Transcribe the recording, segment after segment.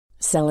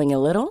Selling a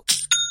little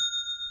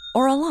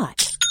or a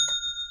lot?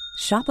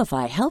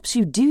 Shopify helps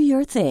you do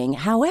your thing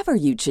however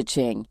you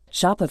cha-ching.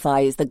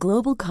 Shopify is the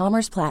global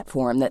commerce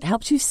platform that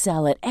helps you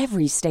sell at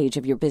every stage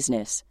of your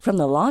business. From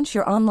the launch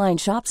your online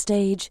shop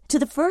stage to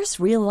the first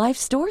real-life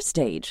store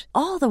stage,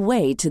 all the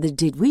way to the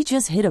did we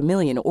just hit a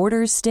million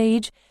orders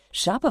stage.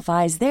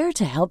 Shopify is there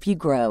to help you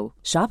grow.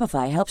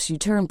 Shopify helps you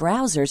turn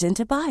browsers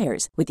into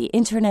buyers with the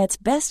internet's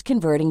best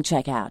converting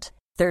checkout.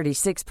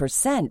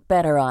 36%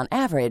 better on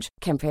average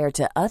compared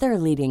to other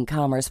leading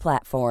commerce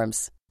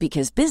platforms.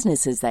 Because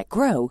businesses that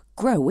grow,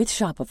 grow with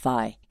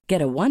Shopify.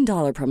 Get a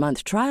 $1 per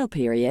month trial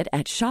period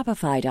at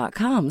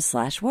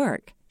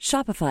shopify.com/work.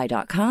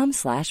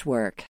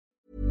 Shopify.com/work.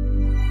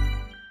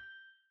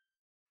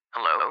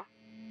 Hello?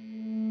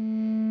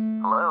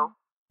 Hello?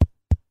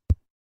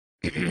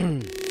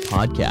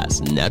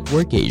 Podcast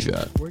Network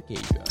Asia.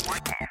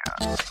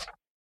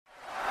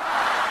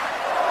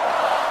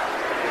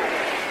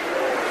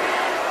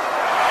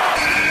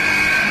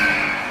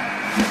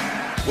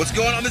 What's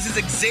going on? This is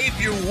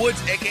Xavier Woods,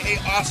 a.k.a.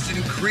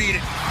 Austin Creed.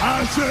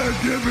 I said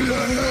give me a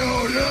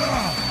hell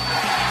yeah!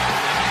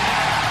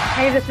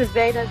 Hey, this is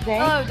Zeta Zay.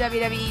 Hello,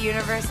 WWE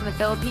Universe in the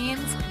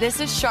Philippines. This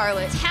is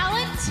Charlotte.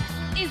 Talent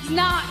is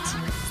not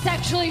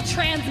sexually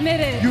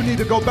transmitted. You need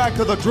to go back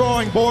to the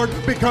drawing board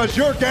because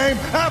your game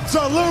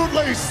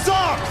absolutely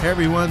sucks! Hey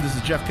everyone, this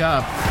is Jeff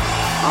Cobb.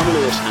 I'm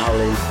Lewis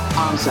Howley.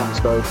 I'm Sam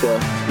Spoker.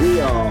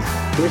 We are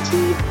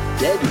Pretty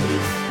Deadly.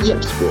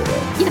 Yes, boy.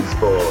 Yes,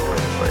 boy.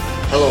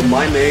 Hello,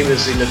 my name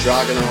is Ilya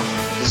Dragunov,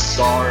 the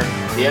Czar,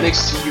 the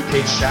NXT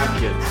UK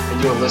champion,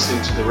 and you're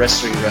listening to the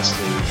Wrestling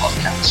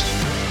Podcast.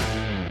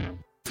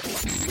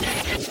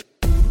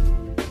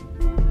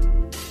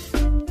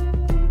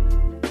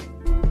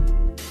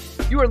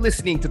 You are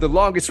listening to the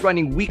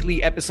longest-running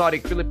weekly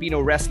episodic Filipino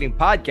wrestling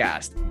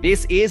podcast.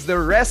 This is the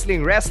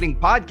Wrestling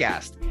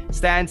Podcast.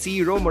 Stan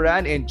C,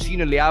 Romoran, and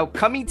Chino Liao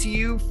coming to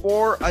you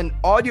for an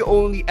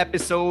audio-only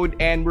episode,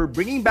 and we're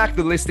bringing back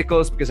the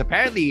listicles because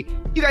apparently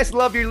you guys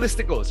love your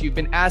listicles. You've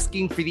been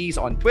asking for these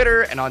on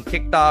Twitter and on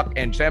TikTok,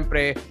 and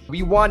syempre,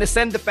 we want to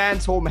send the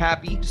fans home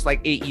happy, just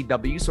like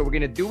AEW, so we're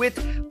gonna do it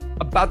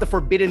about the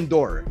Forbidden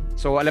Door.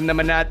 So alam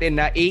naman natin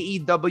na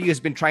AEW has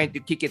been trying to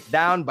kick it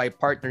down by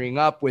partnering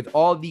up with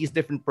all these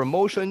different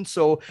promotions.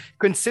 So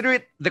consider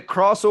it the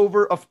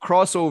crossover of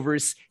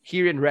crossovers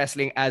here in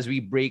wrestling as we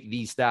break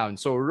these down.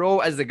 So Ro,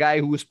 as the guy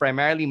who's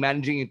primarily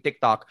managing in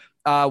TikTok,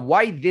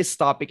 why this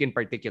topic in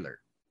particular?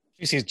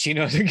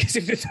 Chino,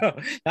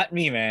 not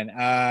me,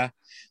 man.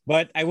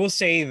 But I will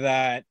say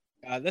that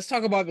let's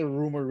talk about the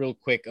rumor real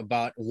quick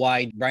about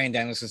why Bryan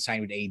Danielson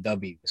signed with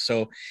AEW.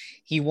 So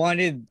he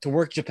wanted to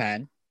work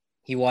Japan.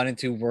 He wanted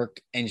to work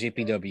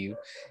NJPW.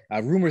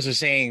 Rumors are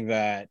saying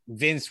that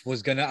Vince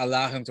was going to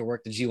allow him to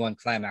work the G1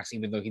 Climax,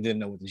 even though he didn't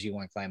know what the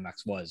G1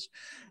 Climax was.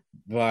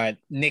 But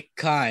Nick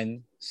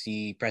Khan,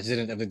 the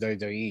president of the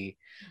WWE,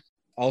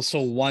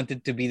 also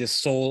wanted to be the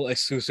sole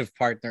exclusive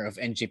partner of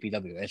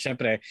NJPW. And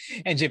syempre,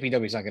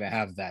 NJPW is not going to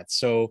have that.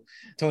 So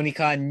Tony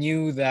Khan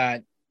knew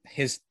that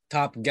his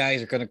top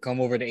guys are going to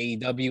come over to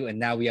AEW, and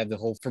now we have the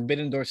whole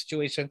Forbidden Door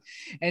situation,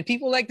 and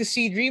people like to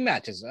see dream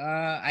matches.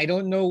 I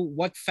don't know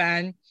what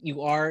fan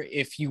you are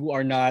if you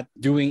are not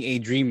doing a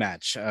dream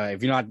match,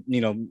 if you're not,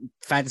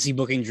 fantasy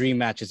booking dream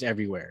matches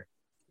everywhere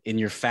in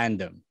your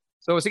fandom.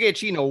 So sige,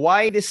 Chino,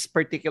 why this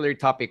particular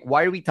topic?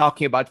 Why are we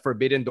talking about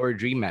Forbidden Door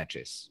dream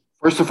matches?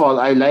 First of all,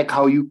 I like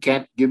how you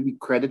can't give me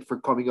credit for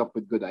coming up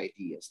with good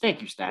ideas.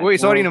 Thank you, Stan. Uy,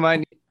 sorry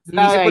naman.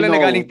 Inisip ko lang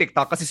na galing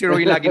TikTok kasi si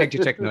Roy lagi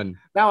nag-check nun.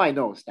 Now I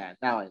know, Stan.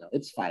 Now I know.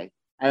 It's fine.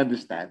 I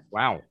understand.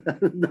 Wow.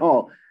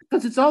 No,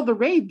 because it's all the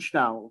rage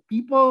now.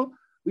 People,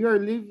 we are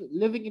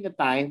living in a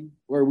time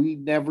where we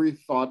never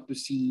thought to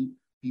see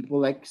people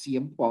like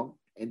CM Punk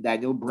and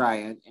Daniel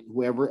Bryan and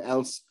whoever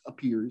else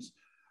appears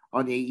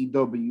on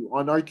AEW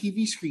on our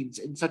TV screens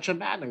in such a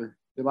manner.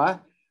 Diba?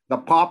 The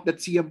pop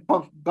that CM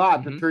Punk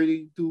got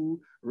returning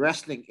to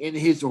wrestling in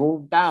his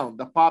hometown.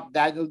 The pop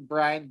Daniel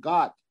Bryan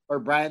got,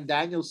 or Bryan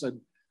Danielson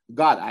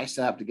got. I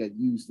still have to get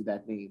used to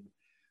that name.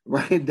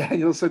 Bryan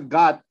Danielson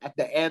got at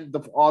the end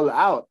of All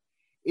Out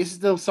is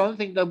still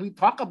something that we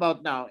talk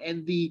about now.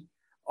 And the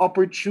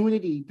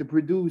opportunity to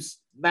produce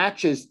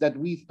matches that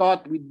we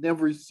thought we'd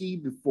never see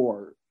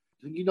before.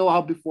 You know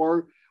how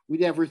before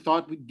we never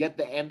thought we'd get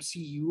the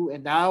MCU,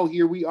 and now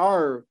here we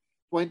are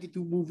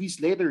 22 movies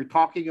later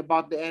talking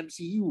about the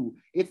MCU.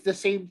 It's the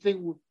same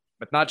thing.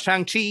 But not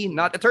Shang-Chi,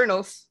 not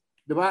Eternals.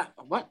 Diba?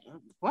 What?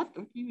 What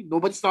do you mean?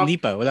 Nobody's talking. Hindi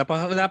pa.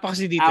 Wala pa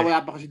kasi dito.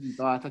 Wala pa kasi dito.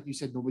 I thought you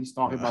said nobody's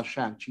talking about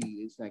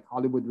Shang-Chi. It's like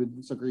Hollywood would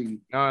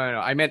disagree. No.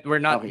 I meant we're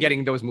not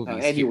getting those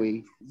movies.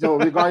 Anyway, so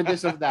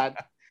regardless of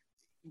that,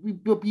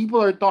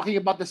 people are talking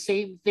about the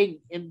same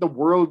thing in the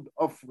world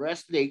of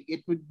wrestling.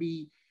 It would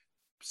be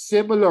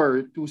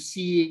similar to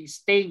seeing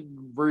Sting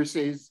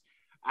versus,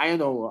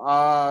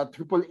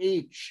 Triple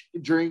H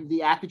during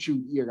the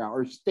Attitude Era,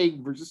 or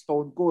Sting versus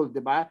Stone Cold,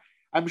 diba?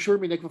 I'm sure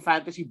may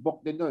nagpa-fantasy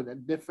book din nun.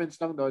 And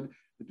difference lang nun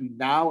between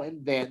now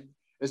and then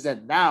is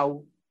that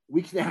now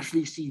we can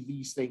actually see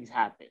these things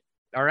happen.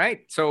 All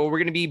right. So we're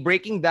going to be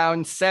breaking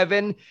down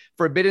 7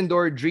 Forbidden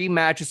Door dream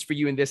matches for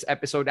you in this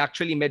episode.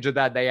 Actually, medyo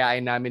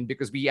dadayain namin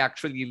because we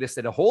actually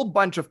listed a whole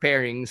bunch of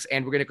pairings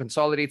and we're going to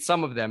consolidate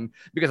some of them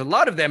because a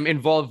lot of them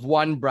involve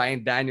one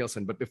Bryan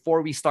Danielson. But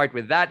before we start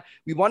with that,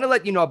 we want to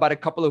let you know about a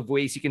couple of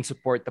ways you can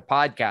support the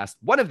podcast.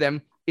 One of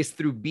them is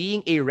through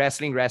being a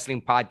Wrestling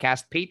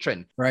Podcast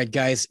patron. All right,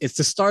 guys, it's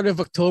the start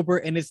of October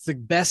and it's the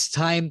best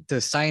time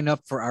to sign up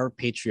for our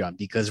Patreon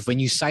because when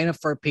you sign up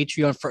for our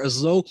Patreon for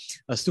as low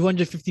as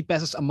 250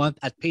 pesos a month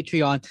at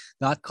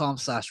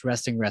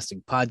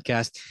patreon.com/wrestling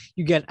podcast,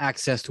 you get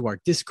access to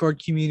our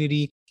Discord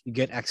community. You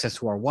get access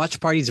to our watch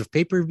parties of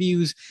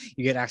pay-per-views.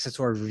 You get access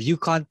to our review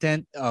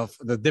content of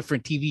the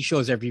different TV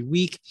shows every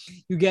week.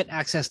 You get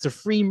access to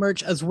free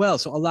merch as well.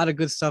 So a lot of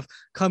good stuff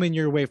coming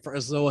your way for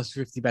as low as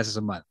 50 pesos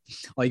a month.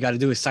 All you got to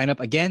do is sign up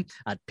again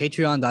at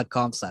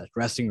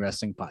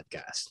patreon.com/wrestling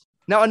podcast.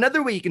 Now,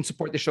 another way you can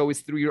support the show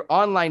is through your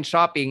online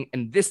shopping.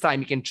 And this time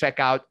you can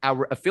check out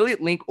our affiliate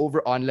link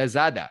over on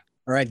Lazada.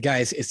 All right,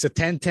 guys, it's a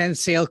 10/10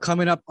 sale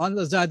coming up on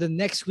Lazada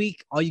next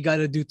week. All you got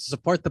to do to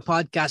support the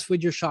podcast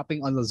with your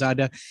shopping on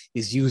Lazada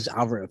is use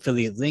our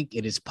affiliate link.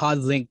 It is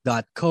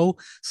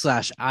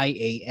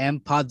podlink.co/IAM,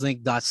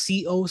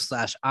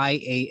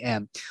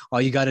 podlink.co/IAM.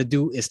 All you got to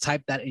do is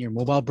type that in your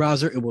mobile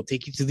browser. It will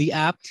take you to the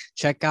app,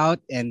 check out,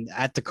 and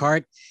add to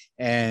cart.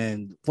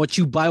 And what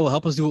you buy will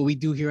help us do what we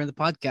do here on the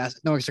podcast.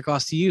 No extra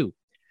cost to you.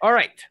 All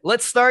right,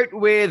 let's start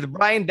with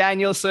Bryan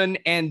Danielson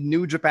and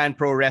New Japan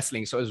Pro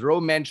Wrestling. So as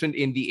Ro mentioned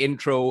in the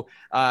intro,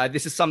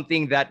 this is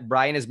something that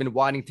Bryan has been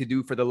wanting to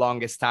do for the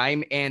longest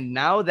time. And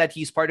now that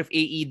he's part of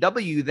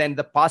AEW, then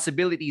the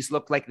possibilities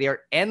look like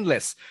they're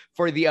endless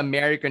for the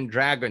American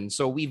Dragon.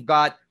 So we've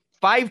got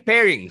 5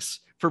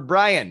 pairings for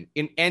Bryan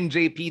in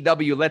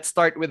NJPW. Let's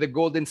start with the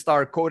Golden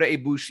Star, Kota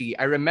Ibushi.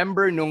 I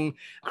remember nung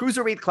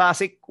Cruiserweight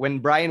Classic when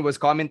Bryan was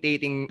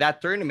commentating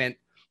that tournament,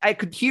 I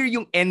could hear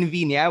yung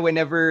envy niya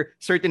whenever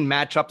certain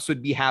matchups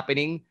would be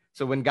happening.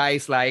 So when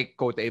guys like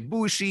Kota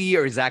Ibushi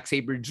or Zack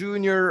Sabre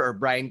Jr. or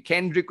Brian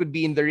Kendrick would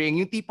be in the ring,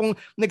 yung tipong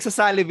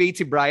nagsasalivate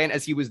si Bryan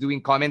as he was doing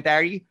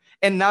commentary.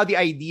 And now the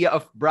idea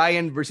of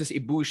Bryan versus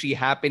Ibushi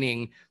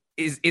happening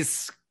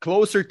is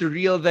closer to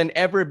real than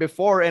ever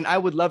before. And I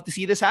would love to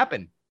see this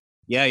happen.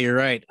 Yeah, you're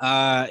right.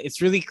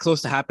 It's really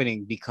close to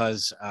happening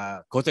because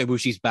Kota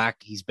Ibushi's back.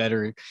 He's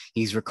better.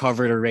 He's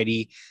recovered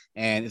already.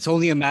 And it's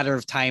only a matter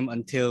of time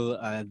until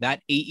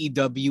that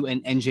AEW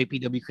and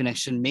NJPW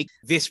connection make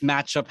this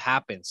matchup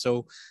happen.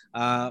 So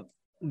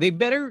they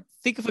better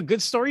think of a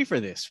good story for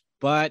this.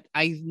 But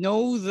I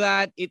know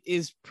that it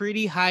is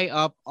pretty high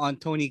up on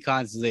Tony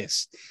Khan's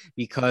list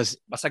because...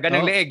 Basagan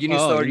ng leeg, yun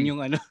yung story.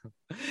 Yung ano,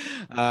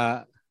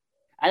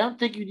 I don't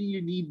think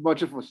you need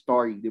much of a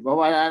story, di ba?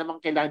 Wala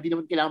namang kailangan, hindi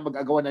naman kailangan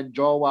mag-agawan ng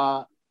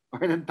jowa or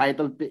ng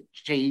title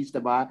chase,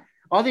 di ba?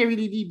 All they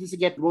really need is to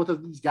get both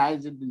of these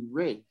guys in the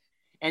ring.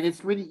 And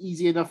it's really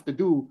easy enough to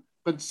do,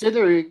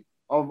 considering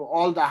of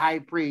all the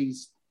high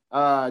praise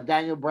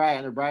Daniel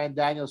Bryan or Bryan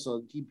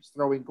Danielson keeps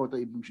throwing Kota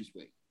Ibushi's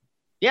way.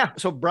 Yeah,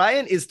 so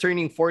Bryan is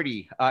turning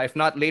 40, if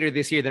not later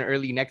this year, then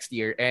early next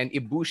year. And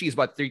Ibushi is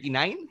what,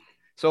 39?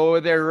 So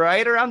they're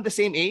right around the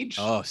same age.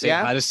 Oh,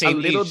 the same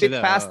a little age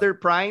bit past their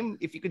prime,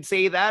 if you could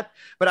say that.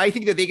 But I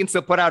think that they can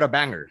still put out a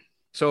banger.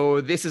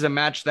 So this is a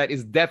match that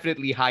is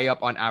definitely high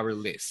up on our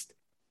list.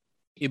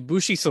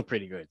 Ibushi's still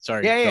pretty good.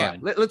 Sorry. Yeah.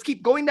 Let's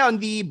keep going down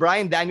the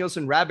Bryan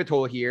Danielson rabbit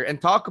hole here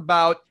and talk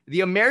about the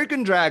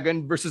American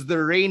Dragon versus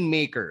the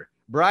Rainmaker.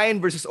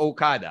 Bryan versus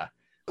Okada.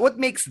 What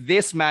makes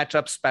this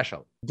matchup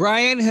special?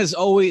 Bryan has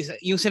always,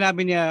 yung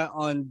sinabi niya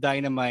on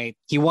Dynamite,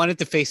 he wanted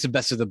to face the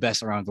best of the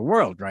best around the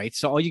world, right?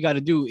 So all you got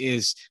to do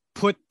is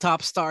put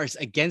top stars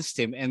against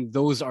him, and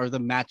those are the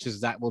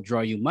matches that will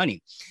draw you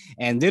money.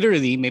 And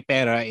literally, may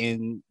pera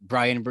in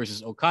Bryan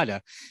versus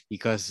Okada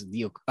because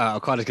the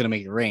Okada's going to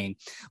make it rain.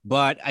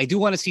 But I do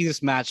want to see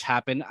this match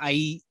happen.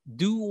 I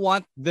do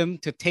want them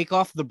to take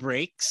off the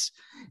brakes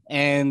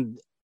and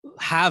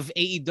have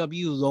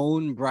AEW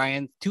loan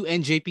Bryan to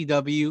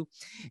NJPW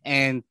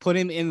and put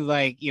him in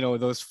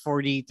those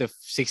 40 to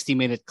 60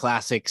 minute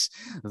classics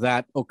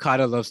that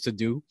Okada loves to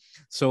do.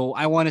 So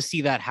I want to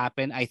see that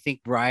happen. I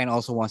think Bryan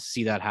also wants to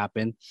see that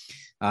happen.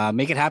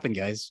 Make it happen,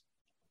 guys.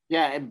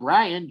 Yeah, and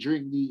Bryan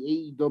during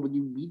the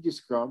AEW media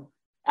scrum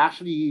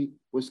actually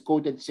was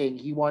quoted saying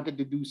he wanted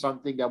to do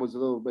something that was a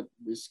little bit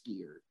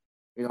riskier.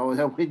 You know,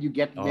 that when you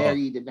get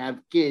married and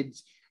have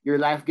kids, your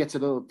life gets a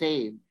little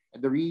tame.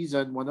 And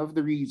one of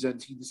the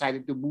reasons he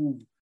decided to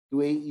move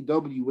to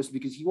AEW was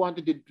because he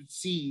wanted to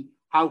see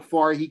how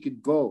far he could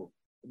go.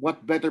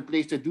 What better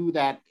place to do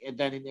that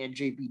than in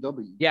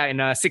NJPW? Yeah, in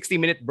a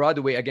 60-minute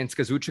Broadway against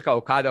Kazuchika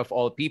Okada of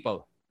all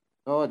people.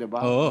 Oh, diba?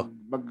 Oh.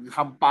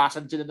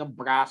 Maghampasan sila ng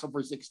braso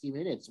for 60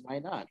 minutes. Why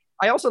not?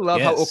 I also love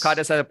how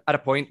Okada's at a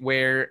point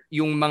where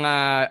yung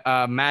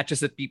mga matches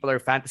that people are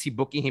fantasy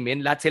booking him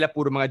in, lahat sila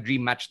puro mga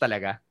dream match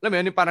talaga. Alam mo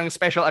yun, yung parang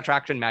special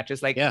attraction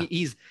matches.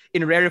 He's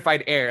in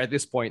rarefied air at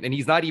this point, and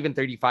he's not even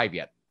 35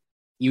 yet.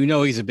 You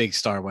know he's a big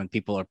star when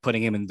people are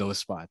putting him in those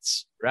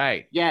spots.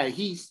 Right. Yeah,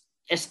 he's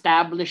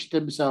established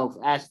himself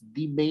as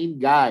the main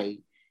guy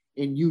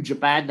in New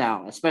Japan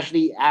now,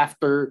 especially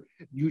after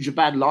New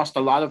Japan lost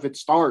a lot of its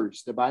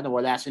stars, diba?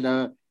 Nawala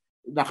sila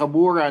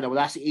Nakamura,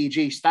 nawala si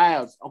AJ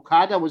Styles.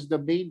 Okada was the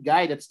main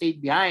guy that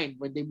stayed behind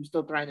when they were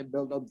still trying to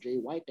build up Jay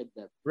White and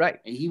them. Right.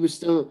 And he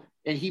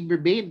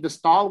remained the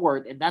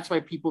stalwart, and that's why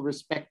people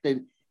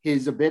respected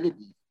his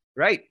ability.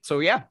 Right. So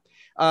yeah.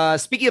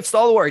 Speaking of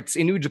stalwarts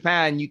in New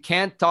Japan, you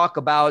can't talk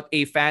about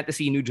a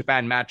fantasy New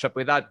Japan matchup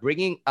without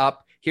bringing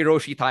up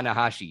Hiroshi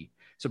Tanahashi.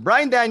 So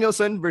Bryan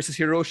Danielson versus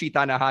Hiroshi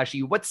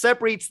Tanahashi. What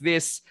separates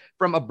this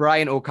from a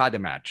Bryan Okada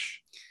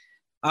match?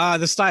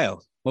 The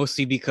style.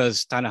 Mostly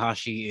because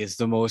Tanahashi is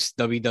the most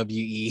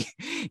WWE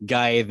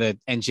guy that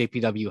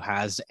NJPW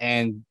has.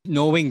 And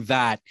knowing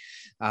that,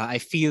 I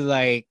feel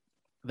like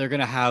they're going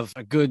to have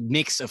a good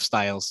mix of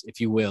styles, if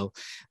you will.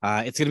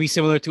 It's going to be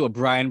similar to a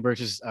Bryan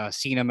versus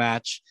Cena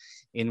match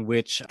in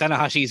which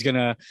Tanahashi is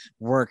going to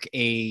work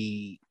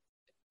a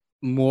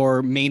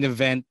more main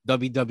event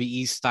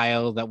WWE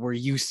style that we're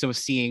used to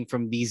seeing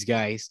from these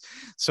guys.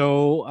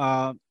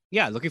 So,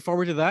 looking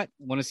forward to that.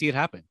 Want to see it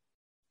happen.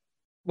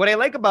 What I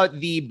like about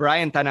the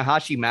Bryan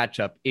Tanahashi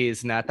matchup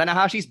is na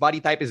Tanahashi's body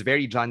type is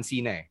very John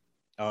Cena.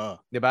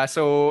 Diba?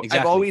 So exactly.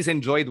 I've always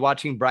enjoyed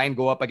watching Bryan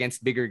go up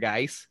against bigger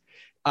guys.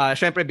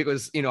 Syempre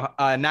because,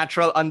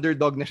 natural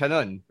underdog na siya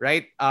nun,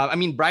 right? I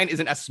mean, Bryan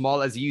isn't as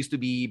small as he used to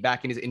be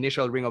back in his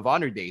initial Ring of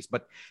Honor days,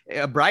 but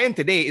Bryan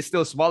today is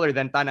still smaller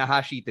than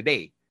Tanahashi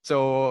today.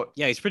 So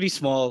yeah, he's pretty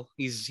small.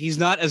 He's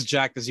not as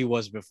jacked as he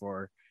was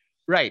before.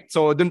 Right.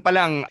 So dun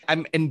palang,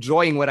 I'm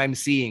enjoying what I'm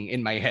seeing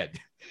in my head.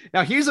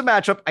 Now, here's a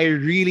matchup I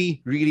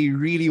really, really,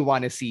 really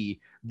want to see.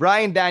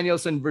 Bryan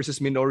Danielson versus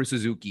Minoru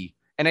Suzuki.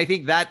 And I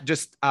think that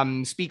just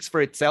speaks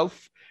for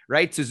itself,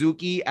 right?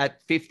 Suzuki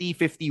at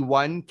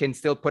 50-51 can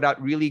still put out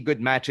really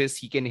good matches.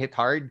 He can hit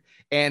hard.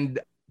 And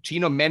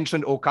Chino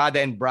mentioned Okada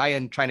and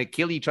Bryan trying to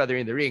kill each other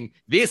in the ring.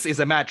 This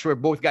is a match where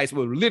both guys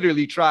will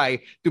literally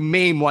try to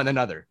maim one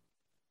another.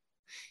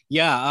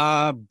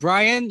 Yeah,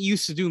 Bryan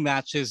used to do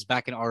matches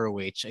back in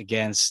ROH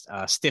against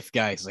stiff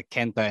guys like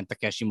Kenta and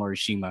Takeshi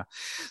Morishima.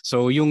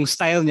 So yung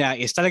style niya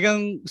is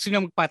talagang gusto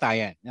niya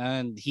magpatayan.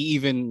 And he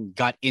even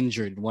got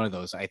injured in one of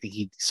those. I think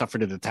he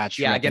suffered a detached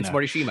retina. Against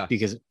Morishima.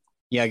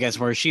 Against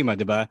Morishima,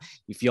 diba?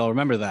 If you all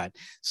remember that.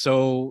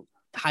 So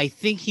I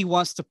think he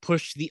wants to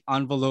push the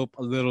envelope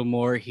a little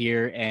more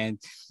here, and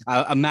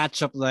a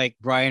matchup like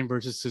Bryan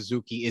versus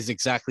Suzuki is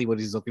exactly what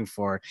he's looking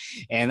for.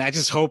 And I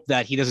just hope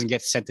that he doesn't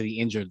get sent to the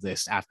injured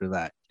list after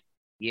that.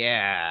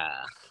 Yeah.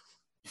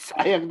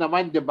 Sayang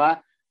naman, diba?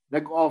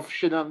 Nag-off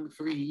siya ng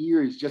 3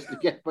 years just to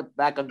get put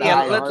back on the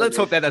high let's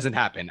hope that doesn't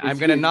happen. I'm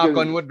going to knock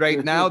on wood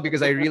right now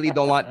because I really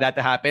don't want that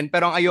to happen.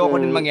 Pero ang ayoko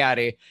nun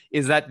mangyari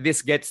is that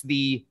this gets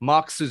the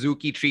mock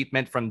Suzuki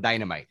treatment from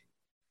Dynamite.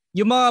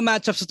 Yung mga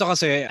matchups ito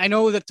kasi, I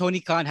know that Tony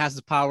Khan has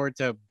the power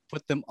to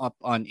put them up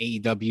on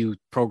AEW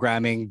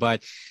programming,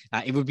 but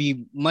it would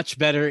be much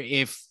better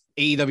if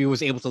AEW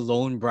was able to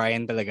loan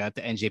Bryan talaga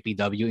to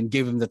NJPW and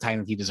give him the time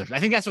that he deserves. I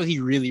think that's what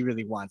he really,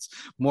 really wants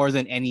more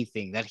than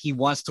anything, that he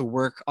wants to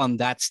work on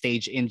that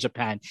stage in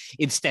Japan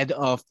instead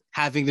of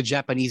having the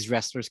Japanese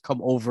wrestlers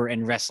come over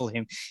and wrestle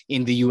him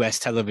in the US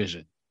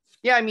television.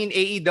 Yeah, I mean,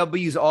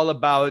 AEW is all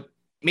about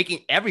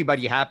making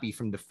everybody happy,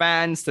 from the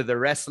fans to the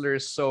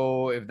wrestlers.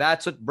 So if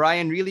that's what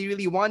Bryan really,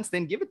 really wants,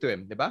 then give it to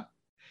him, diba?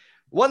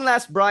 One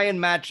last Bryan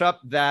matchup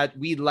that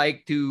we'd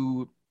like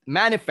to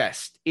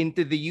manifest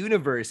into the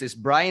universe is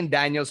Bryan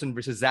Danielson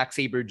versus Zack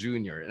Sabre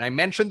Jr. And I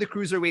mentioned the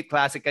Cruiserweight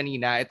Classic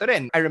kanina. Ito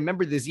rin, I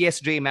remember the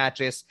ZSJ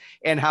matches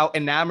and how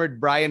enamored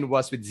Bryan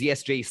was with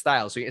ZSJ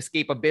style. So yung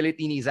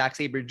escapability ni Zack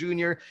Sabre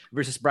Jr.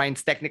 versus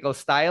Bryan's technical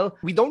style.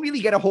 We don't really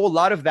get a whole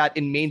lot of that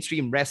in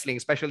mainstream wrestling,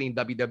 especially in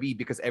WWE,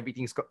 because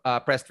everything's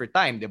pressed for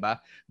time, diba?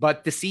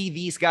 But to see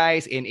these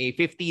guys in a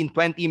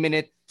 15-20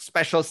 minute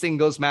special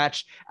singles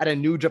match at a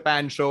New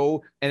Japan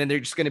show, and then they're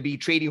just going to be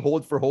trading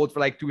hold for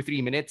like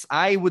 2-3 minutes,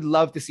 I would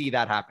love to see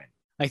that happen.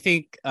 I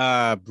think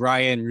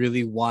Bryan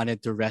really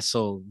wanted to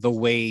wrestle the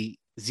way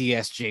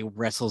ZSJ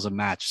wrestles a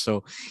match.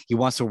 So he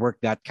wants to work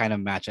that kind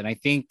of match. And I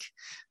think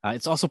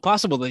it's also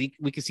possible that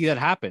we can see that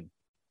happen.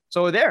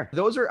 So there,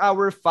 those are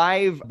our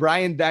 5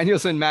 Bryan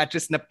Danielson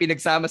matches na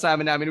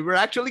pinagsama-sama namin. We're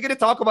actually going to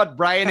talk about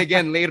Bryan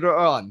again later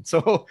on.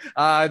 So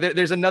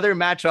there's another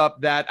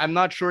matchup that I'm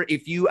not sure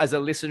if you as a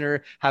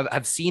listener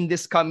have seen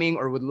this coming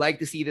or would like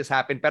to see this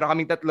happen. Pero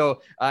kaming tatlo,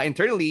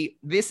 internally,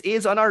 this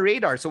is on our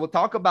radar. So we'll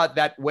talk about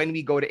that when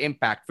we go to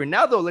Impact. For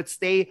now, though, let's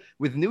stay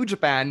with New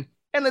Japan.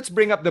 And let's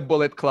bring up the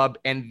Bullet Club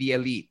and the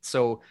Elite.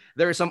 So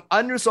there are some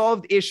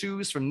unresolved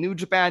issues from New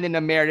Japan in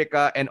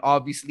America. And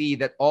obviously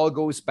that all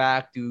goes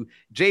back to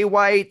Jay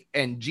White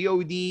and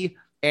GOD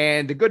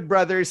and the Good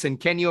Brothers and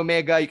Kenny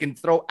Omega. You can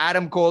throw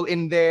Adam Cole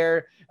in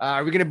there.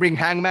 Are we going to bring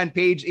Hangman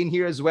Page in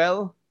here as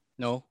well?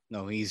 No,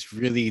 he's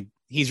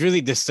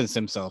really distanced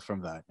himself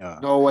from that.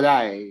 No,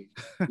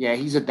 yeah,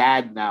 he's a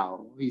dad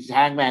now. He's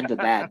Hangman the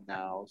dad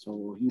now.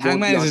 So he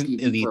Hangman isn't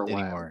Elite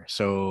anymore.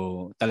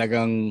 So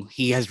talagang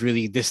he has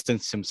really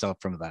distanced himself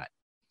from that.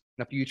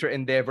 The future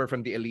endeavor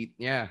from the Elite.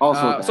 Yeah.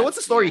 Also so what's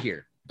the story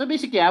here? So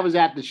basically, I was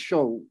at the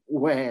show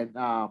when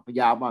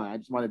Yaman, I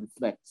just wanted to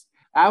flex.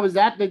 I was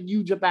at the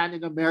New Japan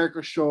in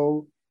America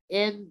show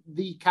in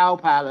the Cow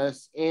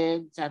Palace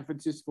in San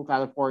Francisco,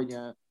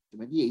 California,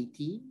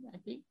 2018, I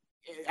think.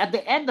 At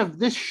the end of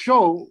this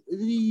show,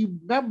 the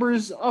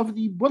members of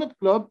the Bullet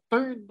Club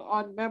turned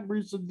on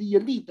members of the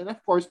Elite. And of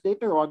course,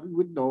 later on, we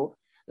would know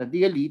that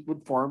the Elite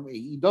would form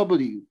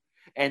AEW.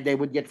 And they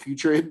would get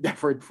future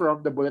endeavored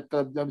from the Bullet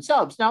Club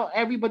themselves. Now,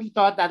 everybody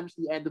thought that was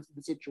the end of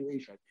the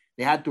situation.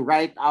 They had to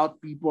write out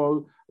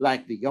people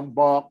like the Young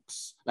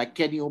Bucks, like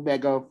Kenny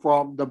Omega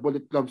from the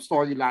Bullet Club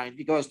storyline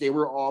because they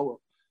were all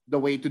the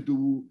way to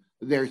do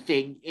their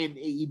thing in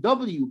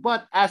AEW.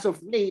 But as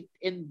of late,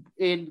 in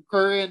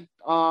current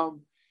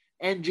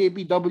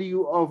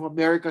NJPW of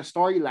America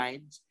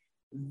storylines,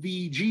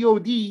 the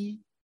GOD,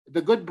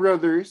 the Good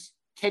Brothers,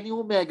 Kenny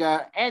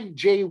Omega, and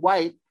Jay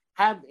White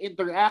have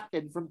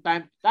interacted from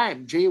time to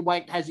time. Jay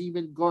White has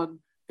even gone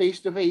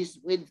face-to-face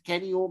with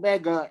Kenny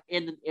Omega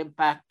in an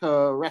Impact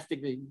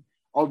wrestling ring,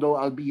 although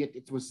albeit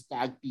it was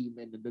tag team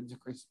and then the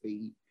Chris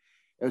Bay.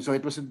 So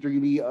it wasn't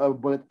really a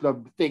Bullet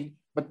Club thing.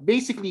 But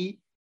basically,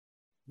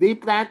 they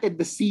planted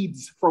the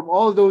seeds from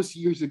all those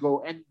years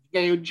ago and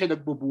ngayon siya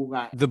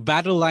nagbubunga. The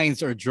battle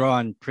lines are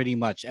drawn pretty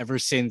much ever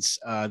since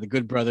the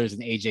Good Brothers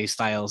and AJ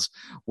Styles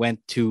went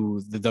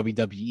to the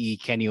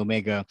WWE, Kenny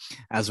Omega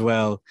as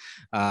well.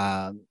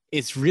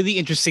 It's really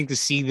interesting to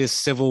see this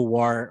civil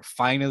war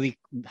finally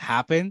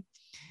happen.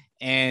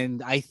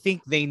 And I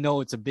think they know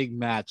it's a big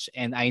match,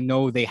 and I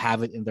know they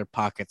have it in their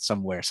pocket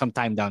somewhere,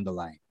 sometime down the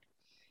line.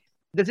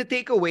 Does it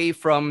take away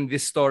from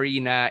this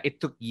story na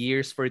it took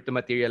years for it to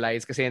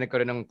materialize kasi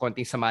nagkaroon ng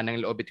konting sama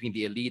ng loob between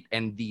the Elite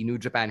and the New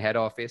Japan head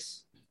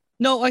office?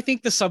 No, I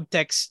think the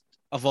subtext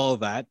of all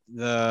that,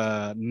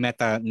 the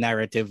meta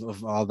narrative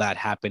of all that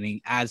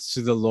happening adds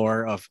to the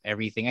lore of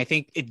everything. I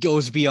think it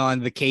goes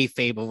beyond the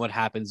kayfabe of what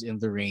happens in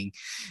the ring,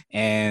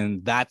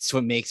 and that's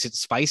what makes it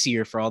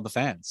spicier for all the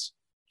fans.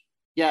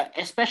 Yeah,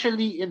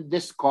 especially in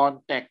this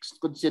context,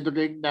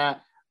 considering na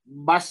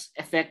mas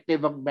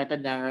effective ang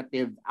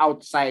meta-narrative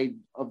outside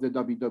of the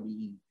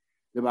WWE.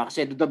 Diba?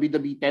 Kasi the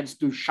WWE tends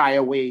to shy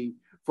away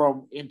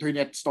from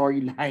internet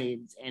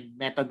storylines and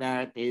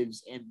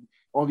meta-narratives and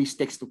only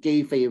sticks to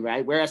kayfabe,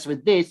 right? Whereas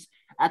with this,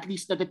 at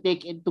least na to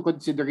take into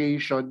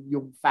consideration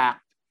yung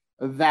fact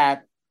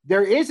that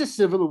there is a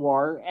civil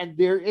war and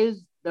there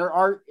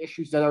are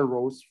issues that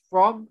arose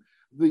from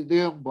the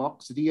Young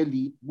Bucks, the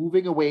Elite,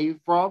 moving away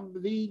from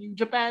the New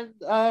Japan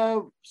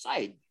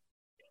side.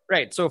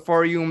 Right. So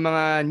for yung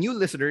mga new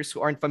listeners who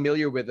aren't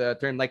familiar with a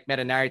term like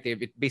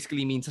meta-narrative, it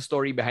basically means a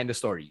story behind the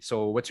story.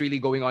 So what's really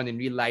going on in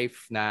real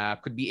life na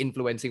could be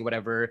influencing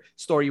whatever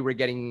story we're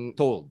getting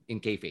told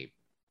in kayfabe.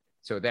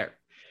 So there.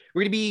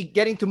 We're going to be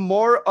getting to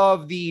more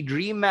of the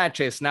dream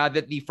matches now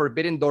that the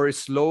Forbidden Door is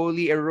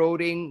slowly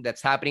eroding.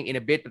 That's happening in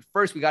a bit. But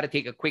first, we got to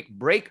take a quick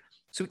break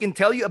so we can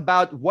tell you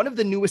about one of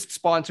the newest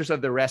sponsors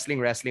of the Wrestling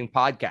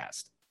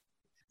Podcast.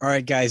 All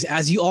right, guys,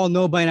 as you all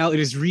know by now, it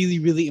is really,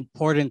 really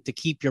important to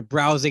keep your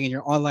browsing and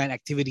your online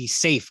activities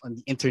safe on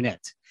the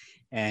internet.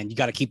 And you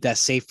got to keep that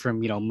safe from,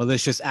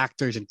 malicious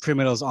actors and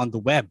criminals on the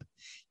web.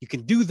 You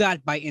can do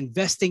that by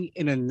investing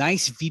in a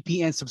nice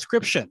VPN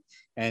subscription.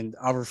 And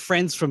our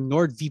friends from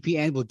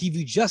NordVPN will give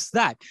you just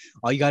that.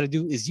 All you got to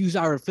do is use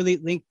our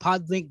affiliate link,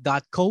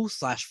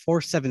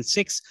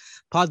 podlink.co/476,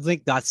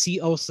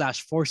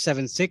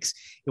 podlink.co/476.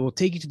 It will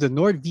take you to the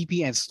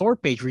NordVPN store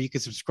page where you can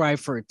subscribe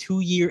for a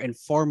 2-year and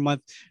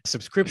 4-month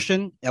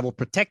subscription that will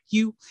protect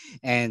you.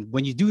 And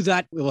when you do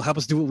that, it will help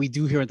us do what we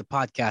do here on the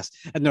podcast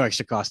at no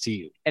extra cost to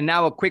you. And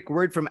now a quick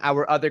word from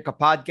our other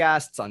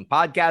podcasts on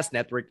Podcast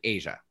Network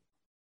Asia.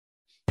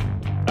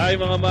 Hi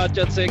mga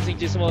macho at sexy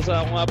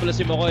chismosa. Ako nga pala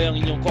si Makoy, ang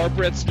inyong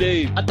corporate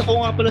slave. At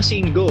ako nga pala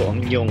si Ingo,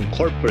 ang inyong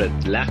corporate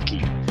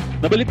lackey.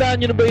 Nabalitaan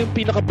niyo na ba yung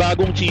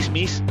pinakabagong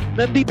chismis?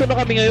 Nandito na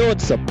kami ngayon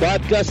sa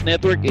Podcast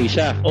Network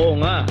Asia. Oo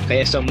nga,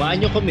 kaya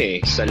samahan niyo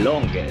kami sa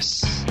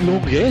longest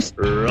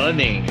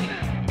running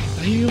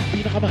ay yung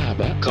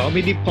pinakamahaba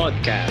comedy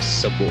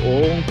podcast sa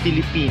buong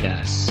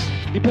Pilipinas.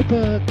 Di ba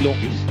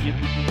longest yung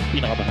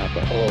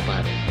pinakamahaba? Oo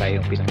pare, tayo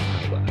yung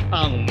pinakamahaba.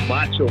 Ang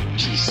Macho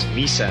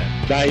Chismisan.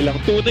 Dahil ang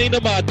tunay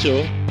na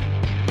macho,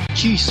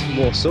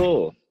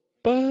 chismoso.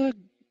 Pag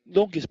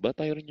longest ba,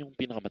 tayo rin yung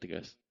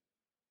pinakamatigas?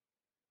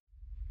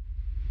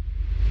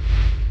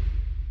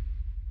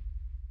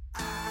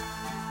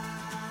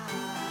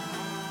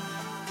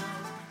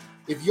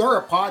 If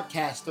you're a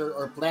podcaster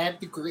or plan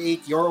to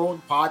create your own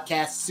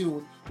podcast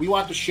soon, we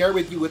want to share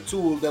with you a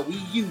tool that we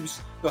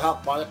use to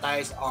help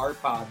monetize our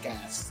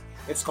podcasts.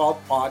 It's called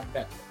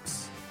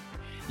Podmetrics.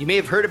 You may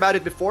have heard about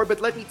it before, but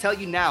let me tell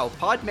you now,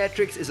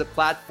 Podmetrics is a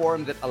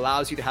platform that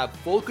allows you to have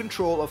full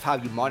control of how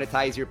you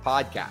monetize your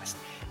podcast.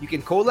 You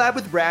can collab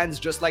with brands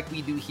just like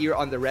we do here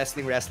on the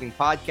Wrestling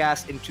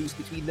Podcast and choose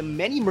between the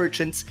many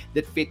merchants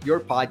that fit your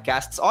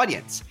podcast's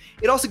audience.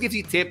 It also gives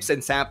you tips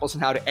and samples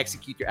on how to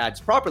execute your ads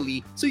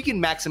properly so you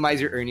can maximize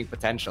your earning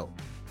potential.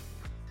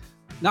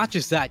 Not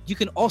just that, you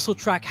can also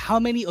track how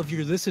many of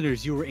your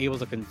listeners you were able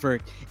to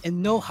convert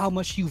and know how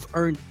much you've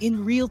earned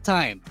in real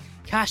time.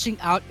 Cashing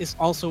out is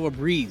also a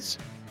breeze.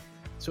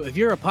 So if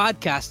you're a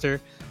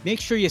podcaster, Make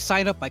sure you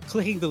sign up by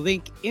clicking the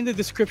link in the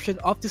description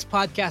of this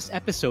podcast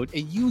episode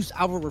and use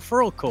our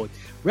referral code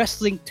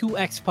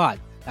Wrestling2XPod.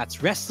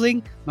 That's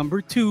Wrestling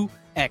number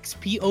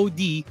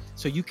 2XPOD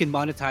so you can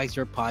monetize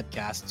your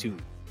podcast too.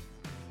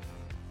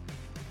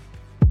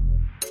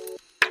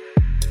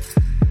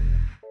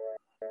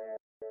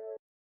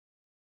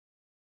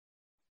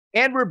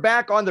 And we're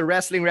back on the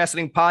Wrestling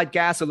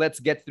Podcast. So let's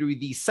get through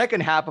the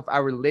second half of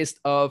our list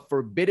of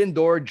Forbidden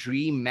Door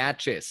dream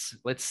matches.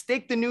 Let's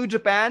stick to New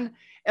Japan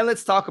and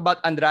let's talk about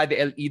Andrade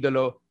El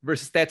Idolo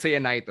versus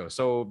Tetsuya Naito.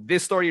 So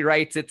this story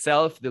writes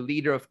itself, the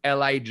leader of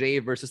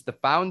LIJ versus the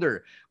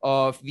founder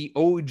of the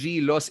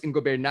OG Los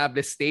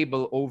Ingobernables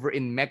stable over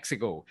in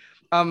Mexico.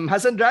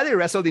 Has Andrade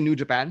wrestled in New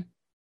Japan?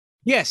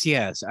 Yes,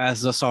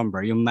 as the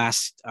Sombra, yung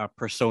masked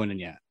persona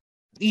niya.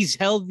 He's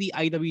held the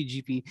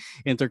IWGP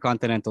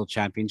Intercontinental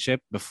Championship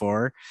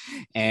before.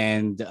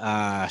 And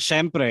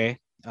syempre,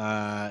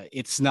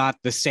 it's not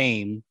the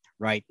same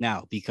right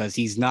now because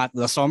he's not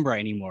La Sombra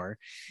anymore,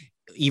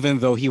 even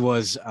though he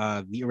was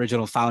the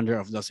original founder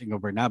of Los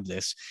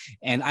Ingobernables.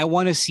 And I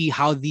want to see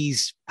how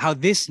this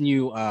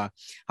new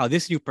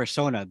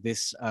persona,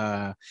 this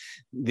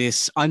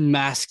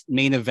unmasked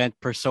main event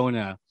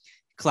persona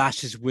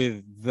clashes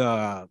with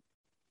the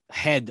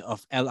head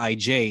of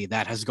LIJ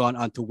that has gone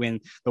on to win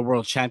the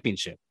World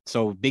Championship.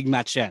 So, big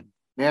match yan.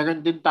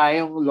 Meron din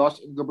tayong Los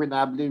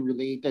Ingobernables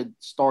related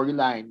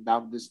storyline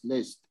down this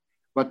list.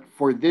 But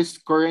for this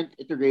current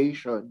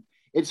iteration,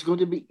 it's going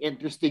to be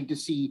interesting to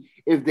see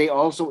if they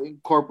also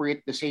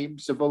incorporate the same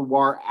Civil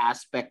War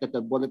aspect that the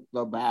Bullet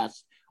Club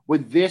has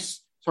with this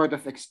sort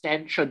of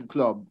extension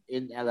club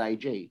in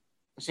LIJ.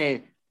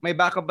 Kasi may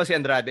backup ba si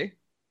Andrade?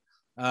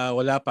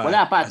 Wala pa.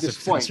 Wala pa at this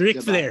point. It's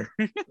Ric Flair.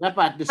 Wala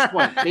pa at this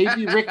point.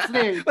 Maybe Ric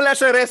Flair. Wala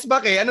sa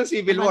Resback eh. Anong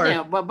Civil War?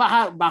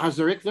 Baka si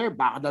Ric Flair,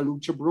 baka the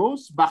Lucha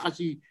Bros, baka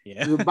si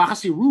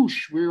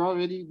Rush. We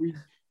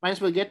might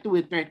as well get to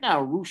it right now.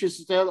 Rush is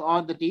still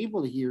on the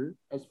table here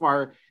as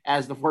far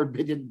as the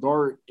Forbidden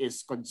Door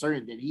is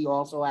concerned. And he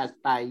also has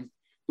ties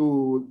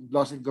to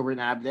Los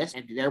Ingobernables.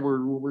 And there were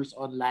rumors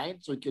online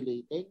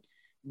circulating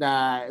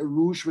that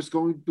Rush was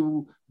going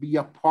to be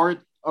a part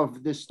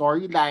of the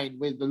storyline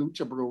with the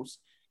Lucha Bros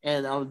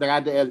and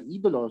Andrade El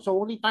Idolo. So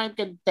only time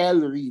can tell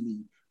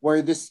really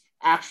where this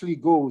actually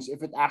goes,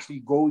 if it actually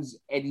goes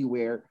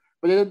anywhere.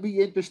 But it'll be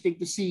interesting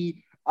to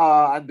see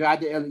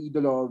Andrade El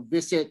Idolo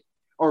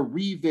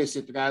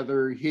revisit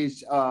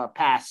his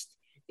past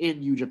in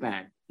New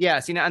Japan. Yeah,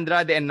 sina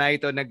Andrade and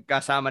Naito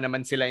nagkasama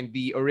naman sila in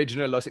the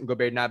original Los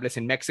Ingobernables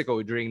in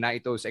Mexico during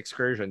Naito's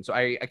excursion. So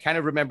I kind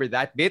of remember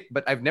that bit,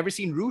 but I've never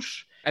seen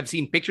Rush. I've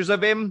seen pictures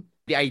of him.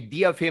 The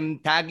idea of him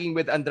tagging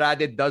with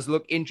Andrade does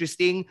look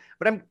interesting,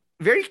 but I'm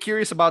very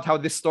curious about how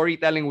this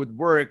storytelling would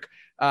work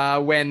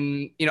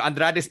when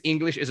Andrade's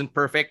English isn't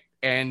perfect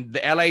and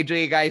the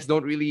LIJ guys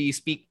don't really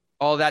speak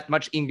all that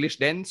much English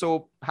then.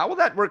 So how will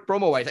that work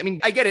promo-wise? I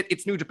mean, I get it.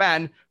 It's New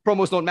Japan.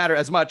 Promos don't matter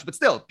as much, but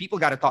still, people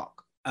got to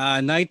talk.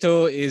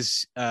 Naito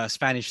is a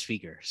Spanish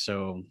speaker,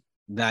 so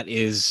that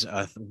is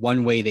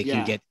one way they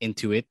can get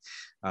into it.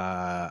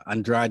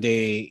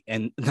 Andrade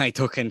and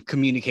Naito can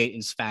communicate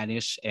in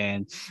Spanish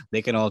and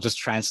they can all just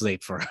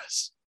translate for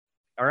us.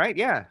 All right,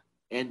 yeah.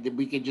 And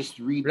we can just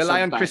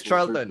rely on Chris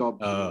Charlton.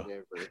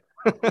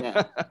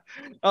 Yeah.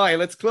 All right,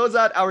 let's close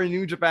out our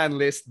New Japan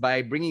list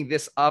by bringing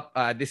this up.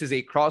 This is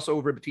a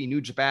crossover between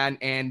New Japan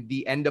and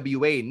the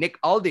NWA. Nick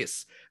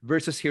Aldis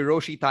versus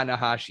Hiroshi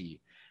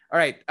Tanahashi. All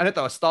right, ano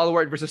to?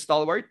 Stalwart versus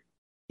Stalwart?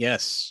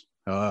 Yes.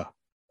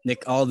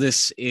 Nick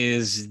Aldis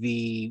is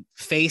the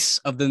face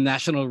of the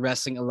National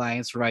Wrestling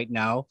Alliance right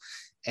now.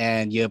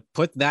 And you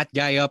put that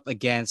guy up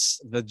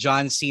against the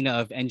John Cena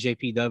of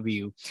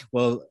NJPW.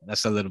 Well,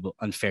 that's a little bit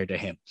unfair to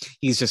him.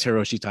 He's just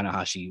Hiroshi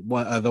Tanahashi,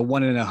 the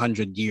 1 in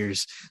 100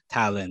 years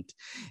talent.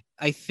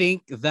 I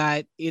think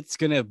that it's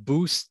going to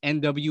boost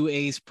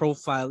NWA's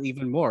profile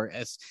even more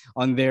as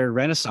on their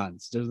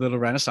renaissance. There's a little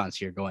renaissance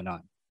here going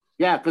on.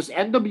 Yeah, because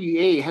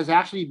NWA has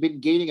actually been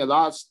gaining a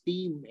lot of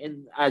steam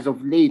as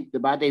of late.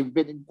 Diba? They've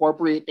been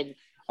incorporating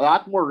a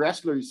lot more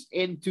wrestlers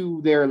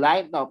into their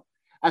lineup,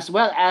 as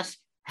well as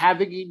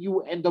having a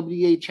new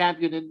NWA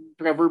champion in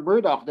Trevor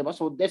Murdoch. Diba?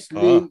 So this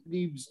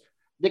leaves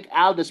Nick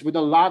Aldis with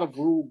a lot of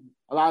room,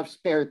 a lot of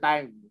spare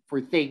time for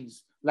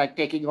things like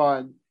taking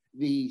on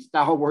the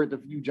stalwart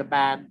of New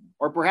Japan,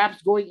 or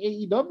perhaps going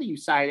AEW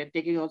side and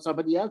taking on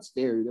somebody else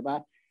there.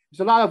 Diba? There's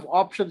a lot of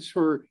options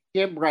for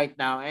him right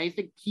now. And I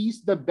think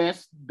he's the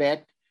best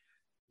bet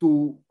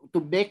to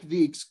make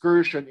the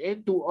excursion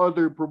into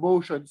other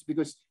promotions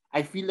because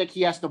I feel like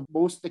he has the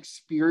most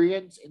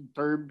experience in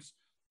terms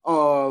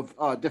of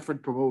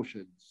different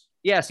promotions.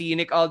 Yeah, see,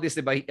 Nick Aldis,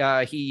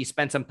 he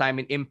spent some time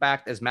in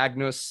Impact as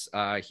Magnus.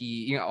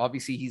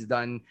 Obviously he's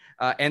done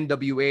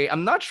NWA.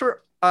 I'm not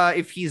sure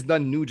if he's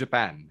done New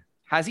Japan.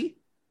 Has he?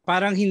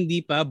 Parang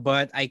hindi pa,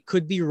 but I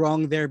could be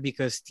wrong there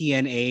because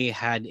TNA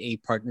had a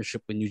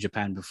partnership with New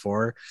Japan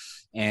before,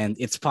 and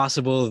it's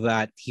possible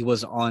that he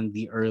was on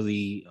the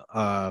early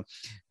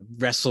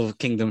Wrestle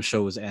Kingdom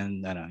shows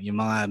and yung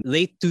mga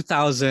late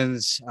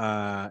 2000s,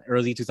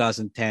 early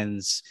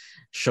 2010s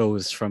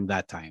shows from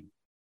that time.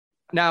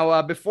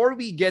 Now, before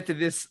we get to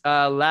this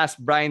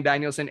last Bryan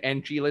Danielson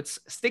entry, let's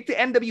stick to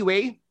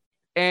NWA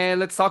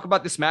and let's talk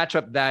about this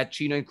matchup that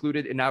Chino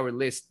included in our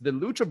list, the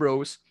Lucha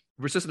Bros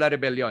versus La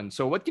Rebellion.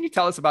 So what can you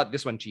tell us about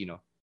this one,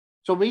 Chino?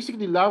 So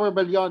basically, La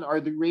Rebellion are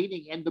the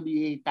reigning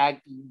NWA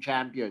Tag Team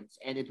Champions,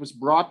 and it was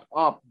brought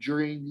up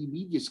during the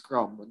media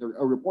scrum when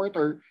a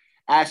reporter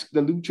asked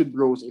the Lucha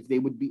Bros if they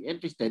would be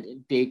interested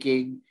in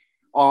taking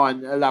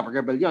on La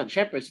Rebellion.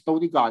 Syempre, si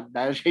Tony Khan,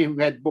 dahil siya yung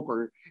head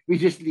booker,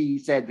 immediately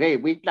said, hey,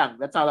 wait lang,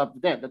 that's not up to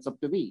them, that's up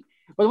to me.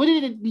 But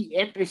wouldn't it be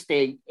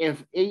interesting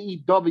if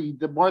AEW,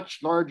 the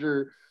much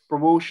larger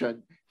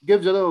promotion,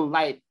 gives a little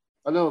light,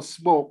 a little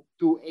smoke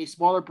to a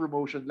smaller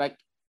promotion like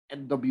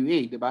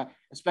NWA, diba?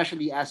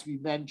 Especially as we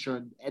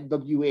mentioned,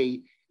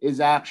 NWA is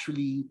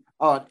actually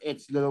on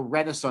its little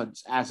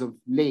renaissance as of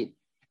late.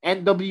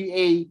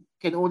 NWA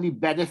can only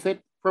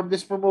benefit from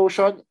this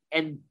promotion,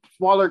 and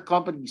smaller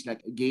companies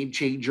like Game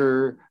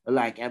Changer,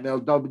 like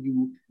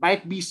MLW,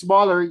 might be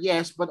smaller,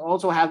 yes, but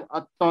also have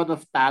a ton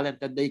of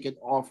talent that they can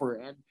offer.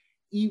 And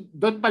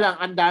doon pa lang,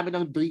 ang dami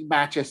ng dream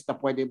matches na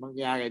pwede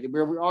mangyari.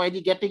 We're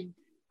already getting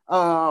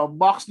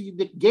Moxley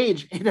Nick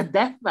Gage in a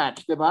death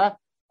match, diba?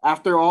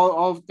 After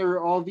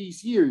all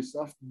these years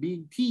of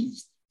being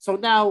teased. So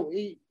now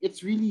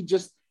it's really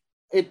just,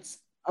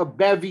 it's a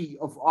bevy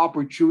of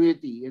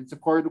opportunity. It's a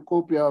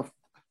cornucopia of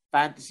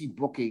fantasy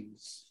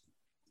bookings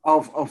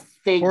of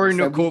things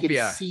that we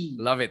can see.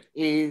 Love it.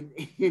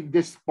 in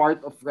this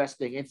part of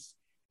wrestling. It's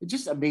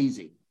just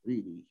amazing,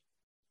 really.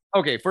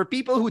 Okay, for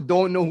people who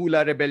don't know who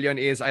La Rebellion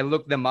is, I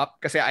looked them up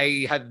because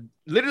I had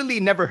literally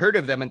never heard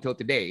of them until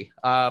today.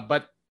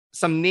 But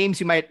some names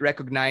you might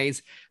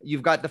recognize.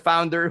 You've got the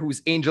founder,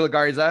 who's Angel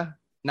Garza,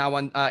 now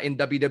in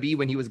WWE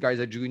when he was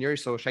Garza Jr.,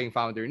 so siya yung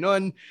founder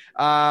nun.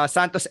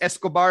 Santos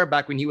Escobar,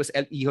 back when he was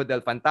El Hijo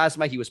del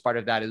Fantasma, he was part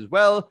of that as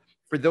well.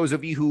 For those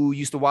of you who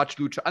used to watch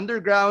Lucha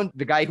Underground,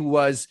 the guy who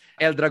was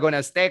El Dragon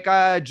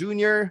Azteca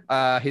Jr.,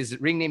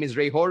 his ring name is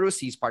Rey Horus,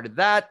 he's part of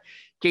that.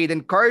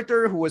 Kaden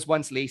Carter, who was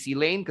once Lacey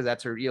Lane, because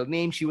that's her real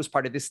name, she was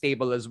part of this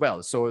stable as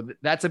well. So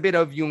that's a bit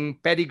of yung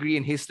pedigree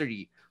and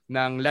history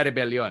ng La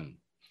Rebellion.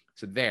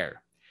 So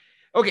there.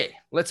 Okay,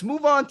 let's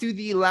move on to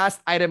the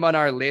last item on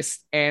our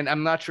list. And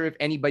I'm not sure if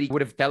anybody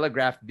would have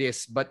telegraphed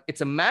this, but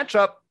it's a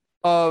matchup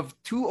of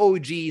two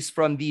OGs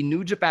from the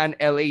New Japan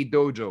LA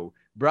Dojo,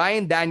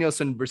 Bryan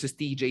Danielson versus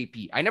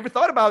TJP. I never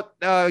thought about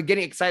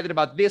getting excited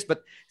about this,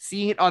 but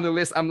seeing it on the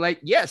list, I'm like,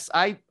 yes,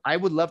 I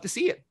would love to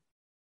see it.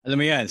 Alam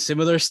mo yan,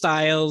 similar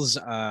styles,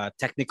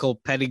 technical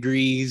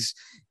pedigrees,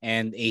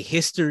 and a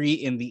history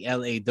in the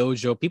LA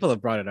Dojo. People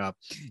have brought it up.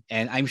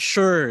 And I'm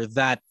sure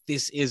that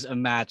this is a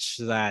match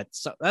that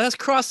has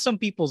crossed some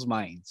people's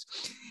minds.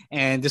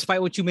 And despite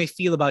what you may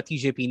feel about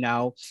TJP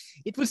now,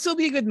 it would still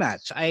be a good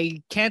match.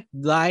 I can't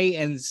lie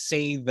and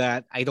say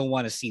that I don't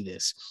want to see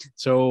this.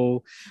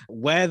 So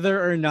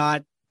whether or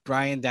not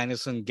Bryan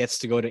Danielson gets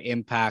to go to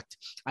Impact,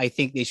 I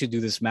think they should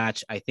do this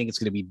match. I think it's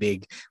going to be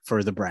big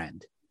for the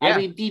brand. Yeah. I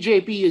mean,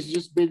 TJP has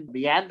just been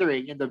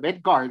meandering in the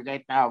mid-card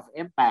right now of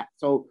Impact.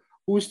 So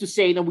who's to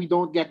say that we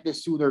don't get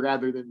this sooner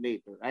rather than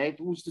later, right?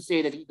 Who's to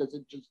say that he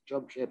doesn't just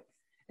jump ship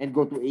and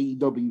go to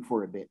AEW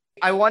for a bit?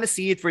 I want to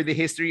see it for the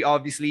history.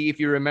 Obviously, if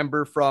you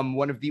remember from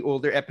one of the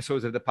older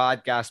episodes of the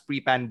podcast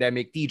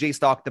pre-pandemic, TJ's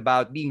talked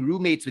about being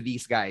roommates with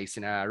these guys,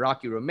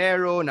 Rocky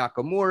Romero,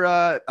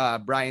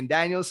 Nakamura, Bryan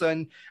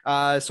Danielson.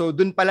 So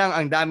dun pa lang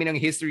ang dami ng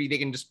history. They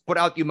can just put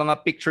out yung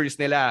mga pictures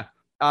nila.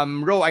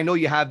 Ro, I know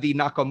you have the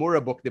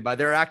Nakamura book, diba?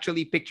 There are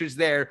actually pictures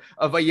there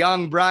of a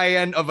young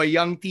Bryan, of a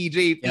young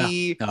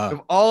TJP,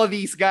 of all of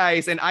these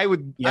guys, and I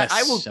will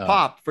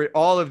pop for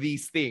all of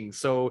these things.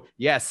 So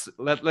yes,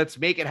 let's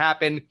make it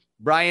happen.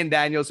 Bryan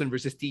Danielson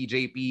versus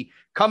TJP.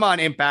 Come on,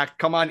 Impact.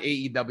 Come on,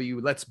 AEW.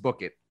 Let's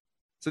book it.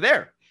 So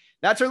there.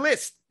 That's our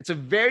list. It's a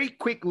very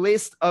quick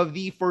list of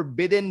the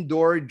Forbidden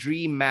Door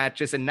dream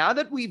matches. And now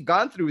that we've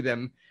gone through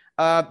them,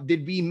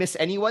 did we miss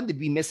anyone? Did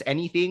we miss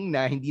anything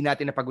na hindi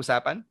natin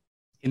napag-usapan?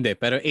 Hindi,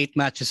 pero 8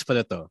 matches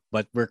pala to.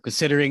 But we're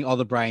considering all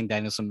the Bryan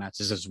Danielson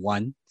matches as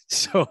 1.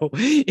 So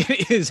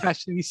it is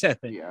actually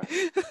 7. Yeah.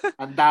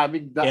 Ang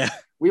daming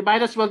We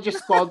might as well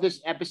just call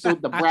this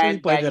episode the Bryan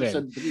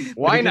Danielson Dream.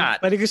 Why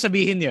not? Pwede ko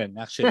sabihin yun,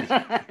 actually.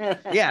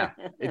 Yeah.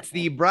 It's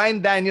the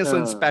Bryan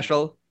Danielson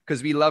special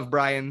because we love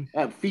Bryan.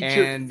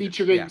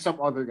 Featuring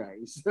some other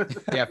guys.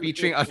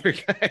 Featuring other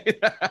guys.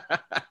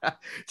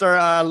 It's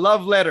our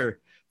love letter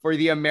for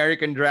the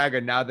American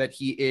Dragon now that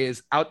he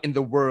is out in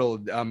the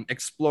world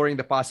exploring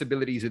the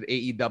possibilities with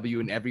AEW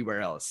and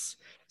everywhere else.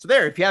 So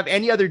there, if you have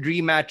any other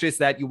dream matches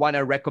that you want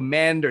to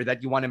recommend or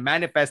that you want to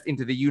manifest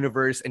into the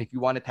universe, and if you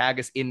want to tag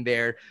us in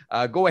there,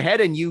 go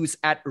ahead and use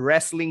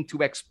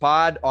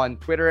 @Wrestling2XPod on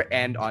Twitter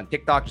and on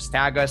TikTok. Just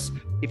tag us.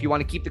 If you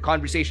want to keep the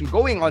conversation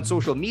going on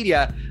social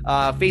media,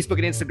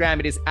 Facebook and Instagram,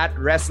 it is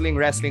 @Wrestling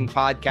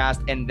Podcast.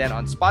 And then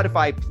on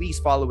Spotify, please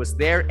follow us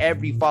there.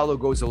 Every follow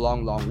goes a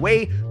long, long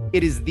way.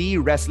 It is the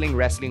Wrestling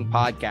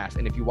Podcast.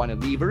 And if you want to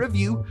leave a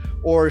review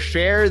or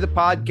share the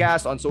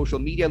podcast on social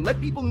media, let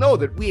people know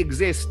that we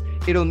exist.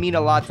 It'll mean a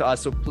lot to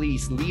us. So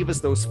please leave us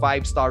those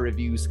 5-star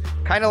reviews.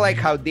 Kind of like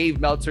how Dave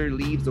Meltzer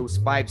leaves those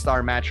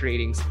 5-star match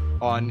ratings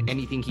on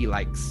anything he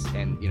likes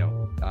and,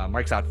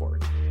 marks out for.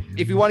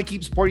 If you want to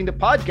keep supporting the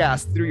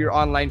podcast through your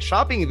online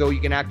shopping, though,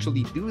 you can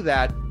actually do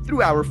that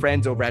through our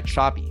friends over at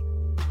Shopee.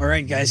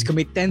 Alright guys, kung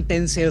may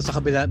 10-10 sales sa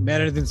kabila,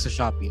 meron din sa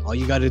Shopee. All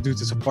you gotta do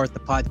to support the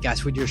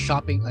podcast with your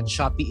shopping on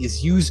Shopee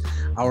is use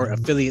our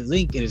affiliate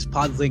link. It is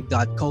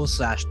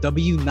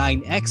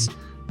podlink.co/W9X,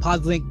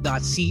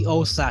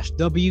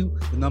 podlink.co/W,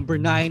 the number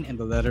 9 and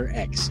the letter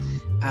X.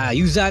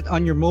 Use that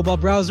on your mobile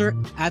browser,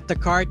 at the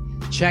cart,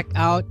 check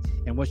out,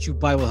 and what you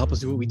buy will help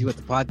us do what we do at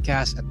the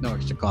podcast at no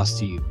extra cost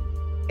to you.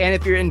 And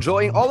if you're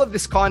enjoying all of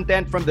this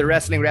content from the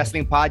Wrestling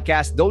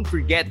Podcast, don't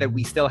forget that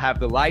we still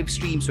have the live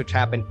streams, which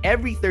happen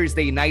every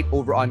Thursday night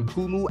over on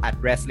Kumu at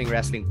Wrestling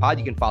Pod.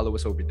 You can follow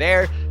us over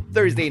there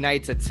Thursday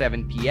nights at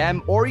 7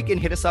 p.m. Or you can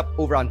hit us up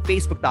over on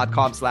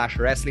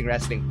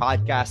Facebook.com/Wrestling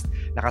Podcast.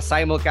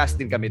 Naka-simulcast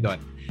din kami doon.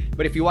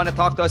 But if you want to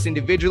talk to us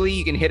individually,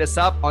 you can hit us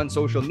up on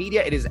social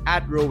media. It is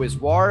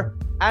 @RoisWar,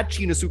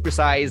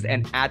 @ChinoSupersized,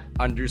 and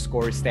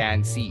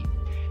 @_StanC.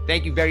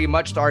 Thank you very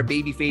much to our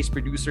babyface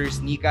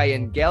producers, Nikai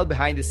and Gel,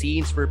 behind the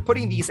scenes for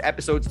putting these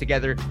episodes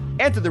together,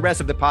 and to the rest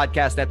of the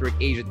Podcast Network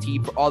Asia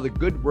team for all the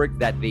good work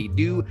that they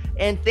do.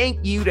 And thank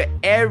you to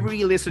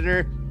every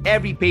listener,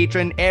 every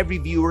patron, every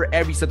viewer,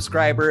 every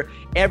subscriber,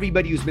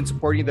 everybody who's been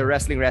supporting the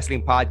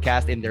Wrestling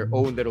Podcast in their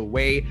own little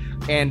way.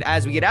 And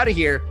as we get out of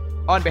here,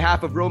 on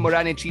behalf of Ro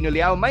Moran and Chino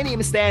Liao, my name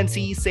is Stan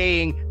C,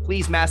 saying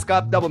please mask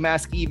up, double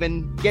mask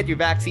even, get your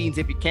vaccines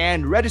if you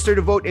can, register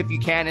to vote if you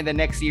can, and the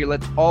next year,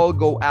 let's all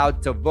go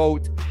out to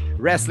vote.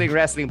 Wrestling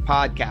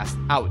Podcast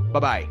out.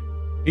 Bye-bye.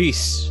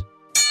 Peace.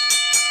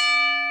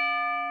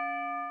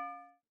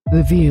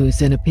 The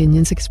views and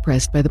opinions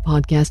expressed by the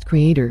podcast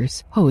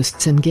creators,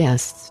 hosts, and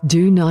guests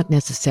do not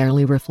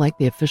necessarily reflect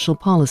the official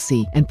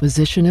policy and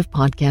position of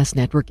Podcast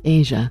Network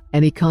Asia.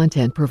 Any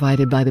content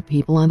provided by the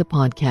people on the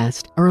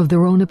podcast are of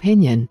their own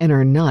opinion and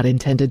are not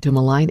intended to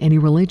malign any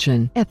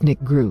religion,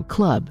 ethnic group,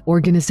 club,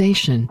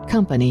 organization,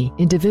 company,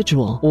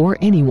 individual, or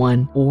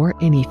anyone or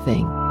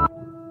anything.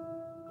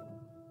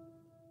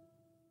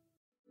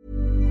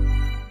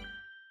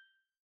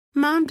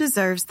 Mom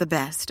deserves the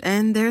best,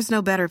 and there's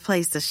no better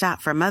place to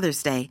shop for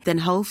Mother's Day than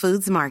Whole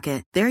Foods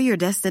Market. They're your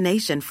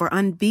destination for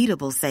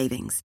unbeatable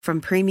savings,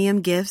 from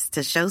premium gifts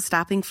to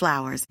show-stopping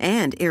flowers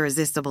and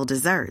irresistible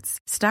desserts.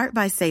 Start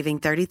by saving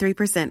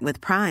 33%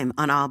 with Prime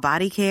on all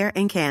body care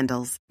and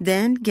candles.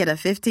 Then get a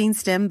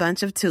 15-stem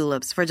bunch of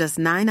tulips for just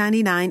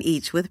 $9.99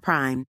 each with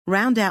Prime.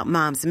 Round out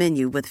Mom's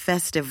menu with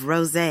festive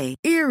rosé,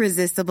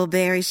 irresistible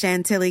berry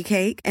chantilly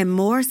cake, and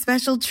more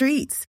special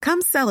treats.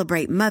 Come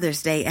celebrate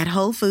Mother's Day at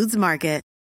Whole Foods Market.